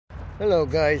Hello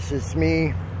guys, it's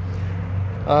me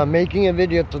making a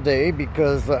video today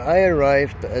because I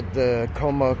arrived at the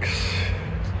Comox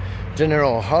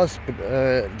General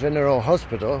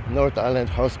Hospital, North Island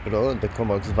Hospital in the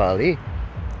Comox Valley,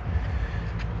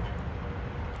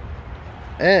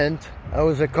 and I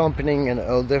was accompanying an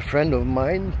older friend of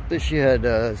mine. She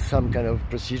had some kind of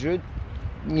procedure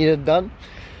needed done.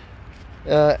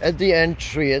 At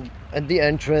the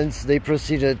entrance, they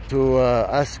proceeded to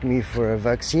ask me for a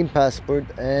vaccine passport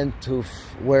and to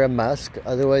wear a mask,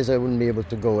 otherwise I wouldn't be able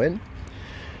to go in.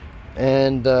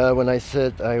 And when I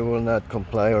said I will not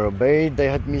comply or obey, they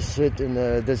had me sit in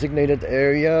a designated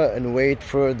area and wait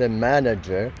for the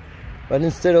manager. But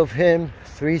instead of him,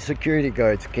 3 security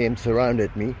guards came,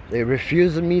 surrounded me. They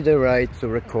refused me the right to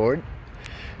record.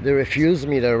 They refused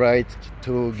me the right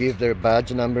to give their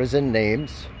badge numbers and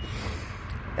names.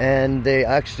 And they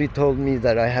actually told me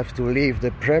that I have to leave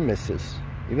the premises,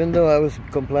 even though I was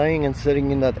complying and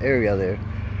sitting in that area there.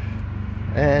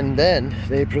 And then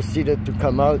they proceeded to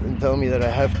come out and tell me that I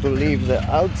have to leave the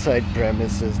outside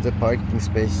premises, the parking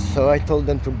space. So I told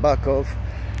them to back off,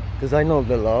 because I know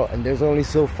the law and there's only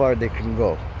so far they can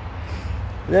go.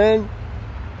 Then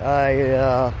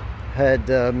I had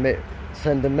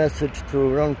sent a message to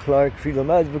Ron Clark, freedom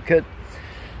advocate,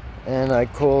 and I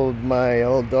called my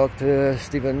old doctor,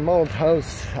 Stephen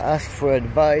Malthouse, asked for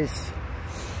advice,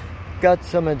 got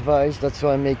some advice. That's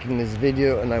why I'm making this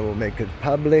video, and I will make it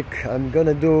public. I'm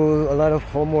gonna do a lot of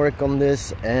homework on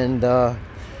this and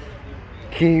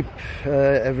keep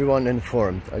everyone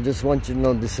informed. I just want you to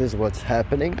know this is what's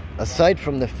happening. Aside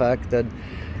from the fact that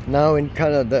now in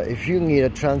Canada, if you need a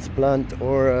transplant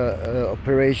or an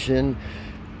operation,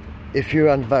 if you're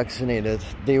unvaccinated,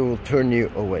 they will turn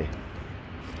you away.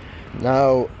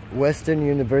 Now, Western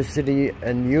University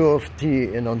and U of T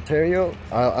in Ontario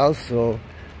are also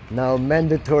now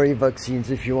mandatory vaccines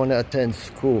if you want to attend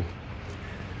school.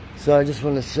 So I just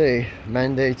want to say,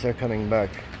 mandates are coming back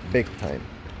big time,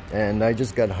 and I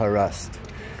just got harassed.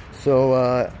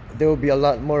 So there will be a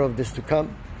lot more of this to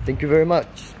come. Thank you very much.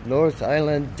 North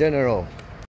Island General.